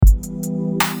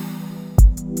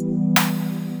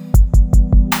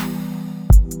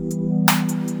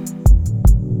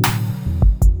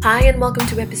Hi, and welcome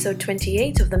to episode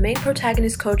 28 of the Main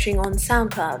Protagonist Coaching on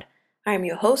SoundCloud. I am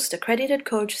your host, accredited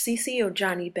coach CC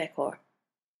Ojani Bekor.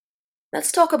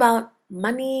 Let's talk about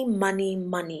money, money,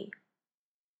 money.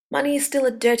 Money is still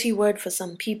a dirty word for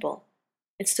some people.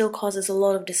 It still causes a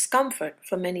lot of discomfort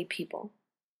for many people.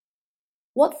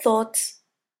 What thoughts,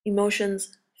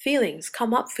 emotions, feelings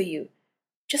come up for you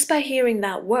just by hearing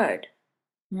that word,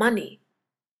 money?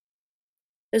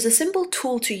 There's a simple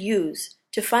tool to use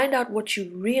to find out what you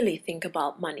really think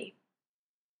about money.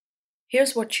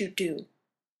 Here's what you do.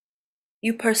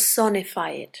 You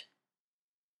personify it.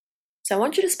 So I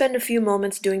want you to spend a few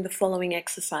moments doing the following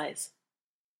exercise.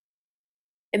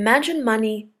 Imagine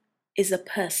money is a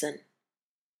person.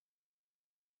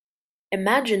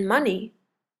 Imagine money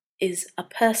is a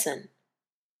person.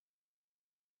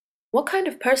 What kind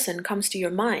of person comes to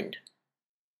your mind?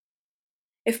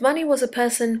 If money was a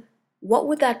person, what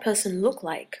would that person look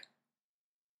like?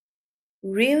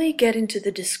 Really get into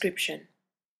the description.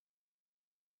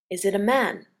 Is it a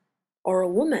man or a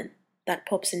woman that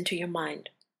pops into your mind?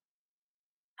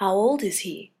 How old is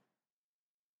he?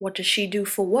 What does she do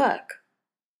for work?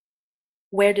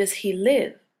 Where does he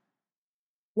live?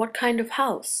 What kind of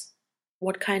house?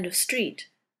 What kind of street?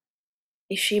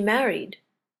 Is she married?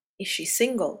 Is she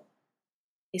single?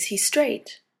 Is he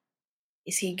straight?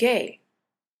 Is he gay?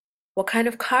 What kind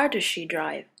of car does she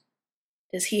drive?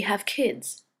 Does he have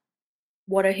kids?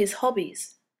 What are his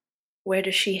hobbies? Where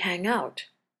does she hang out?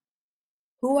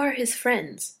 Who are his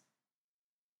friends?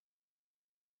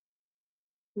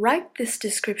 Write this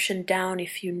description down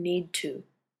if you need to.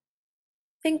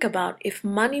 Think about if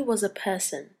money was a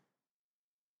person.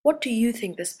 What do you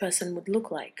think this person would look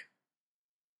like?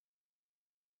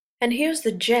 And here's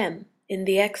the gem in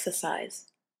the exercise.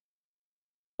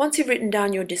 Once you've written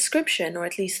down your description, or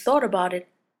at least thought about it,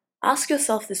 ask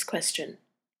yourself this question.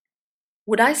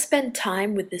 Would I spend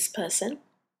time with this person?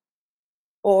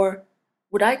 Or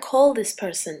would I call this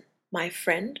person my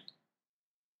friend?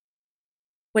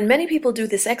 When many people do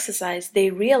this exercise, they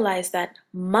realize that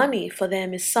money for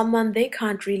them is someone they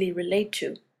can't really relate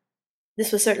to.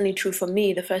 This was certainly true for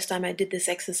me the first time I did this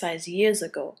exercise years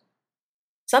ago.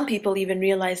 Some people even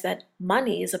realize that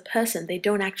money is a person they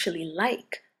don't actually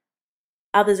like.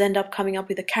 Others end up coming up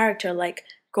with a character like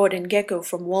Gordon Gekko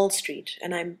from Wall Street,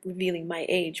 and I'm revealing my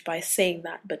age by saying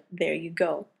that, but there you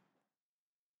go.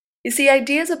 You see,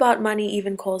 ideas about money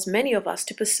even cause many of us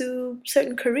to pursue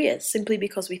certain careers simply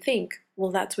because we think,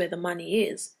 well, that's where the money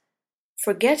is,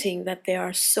 forgetting that there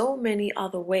are so many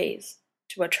other ways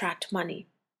to attract money.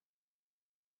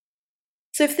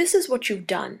 So if this is what you've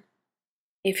done,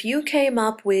 if you came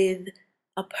up with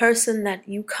a person that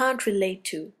you can't relate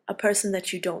to, a person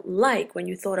that you don't like when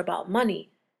you thought about money,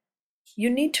 you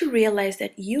need to realize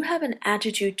that you have an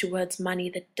attitude towards money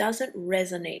that doesn't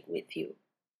resonate with you.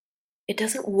 It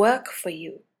doesn't work for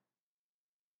you.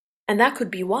 And that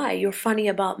could be why you're funny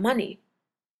about money.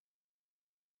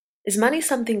 Is money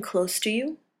something close to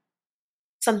you?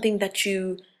 Something that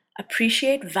you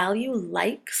appreciate, value,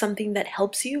 like, something that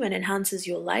helps you and enhances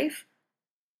your life?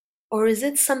 Or is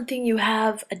it something you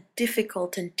have a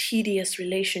difficult and tedious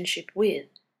relationship with?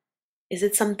 Is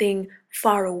it something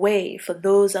far away for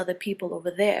those other people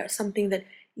over there, something that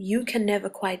you can never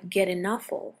quite get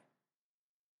enough of?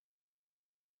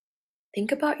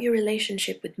 Think about your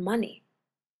relationship with money.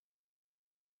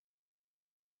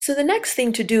 So the next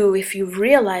thing to do if you've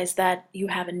realized that you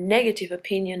have a negative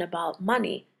opinion about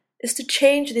money is to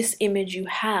change this image you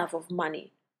have of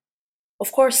money.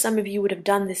 Of course, some of you would have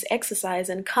done this exercise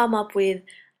and come up with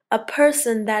a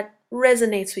person that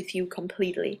resonates with you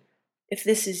completely. If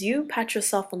this is you, pat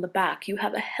yourself on the back. You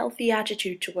have a healthy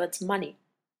attitude towards money.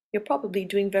 You're probably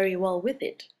doing very well with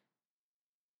it.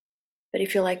 But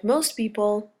if you're like most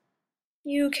people,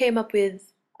 you came up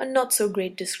with a not so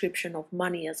great description of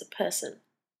money as a person.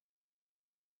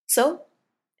 So,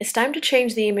 it's time to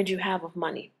change the image you have of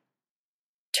money.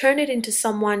 Turn it into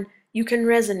someone you can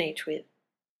resonate with,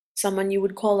 someone you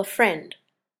would call a friend,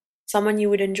 someone you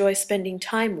would enjoy spending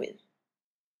time with.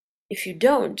 If you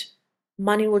don't,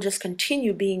 money will just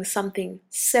continue being something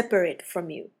separate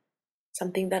from you,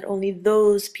 something that only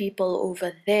those people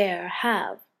over there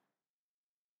have.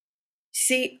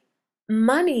 See,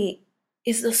 money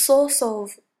is the source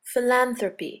of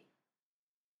philanthropy.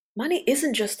 Money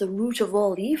isn't just the root of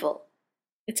all evil.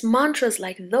 It's mantras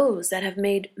like those that have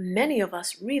made many of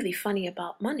us really funny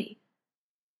about money.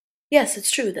 Yes,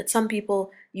 it's true that some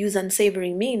people use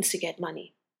unsavory means to get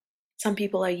money. Some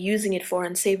people are using it for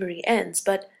unsavory ends,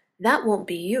 but that won't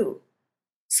be you.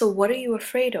 So what are you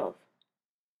afraid of?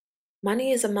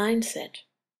 Money is a mindset.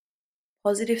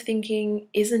 Positive thinking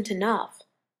isn't enough.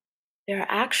 There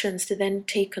are actions to then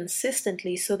take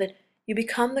consistently so that you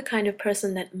become the kind of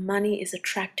person that money is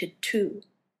attracted to.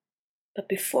 But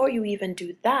before you even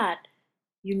do that,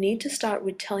 you need to start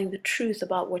with telling the truth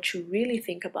about what you really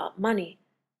think about money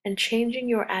and changing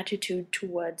your attitude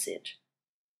towards it.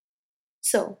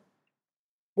 So,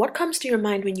 what comes to your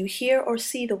mind when you hear or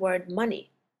see the word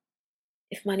money?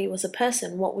 If money was a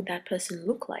person, what would that person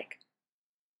look like?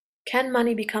 Can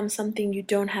money become something you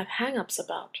don't have hang-ups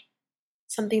about?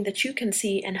 Something that you can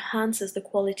see enhances the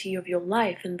quality of your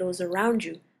life and those around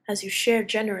you as you share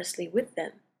generously with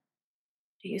them?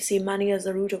 Do you see money as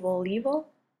the root of all evil,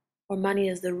 or money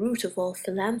as the root of all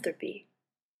philanthropy?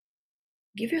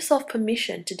 Give yourself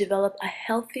permission to develop a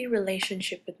healthy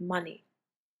relationship with money.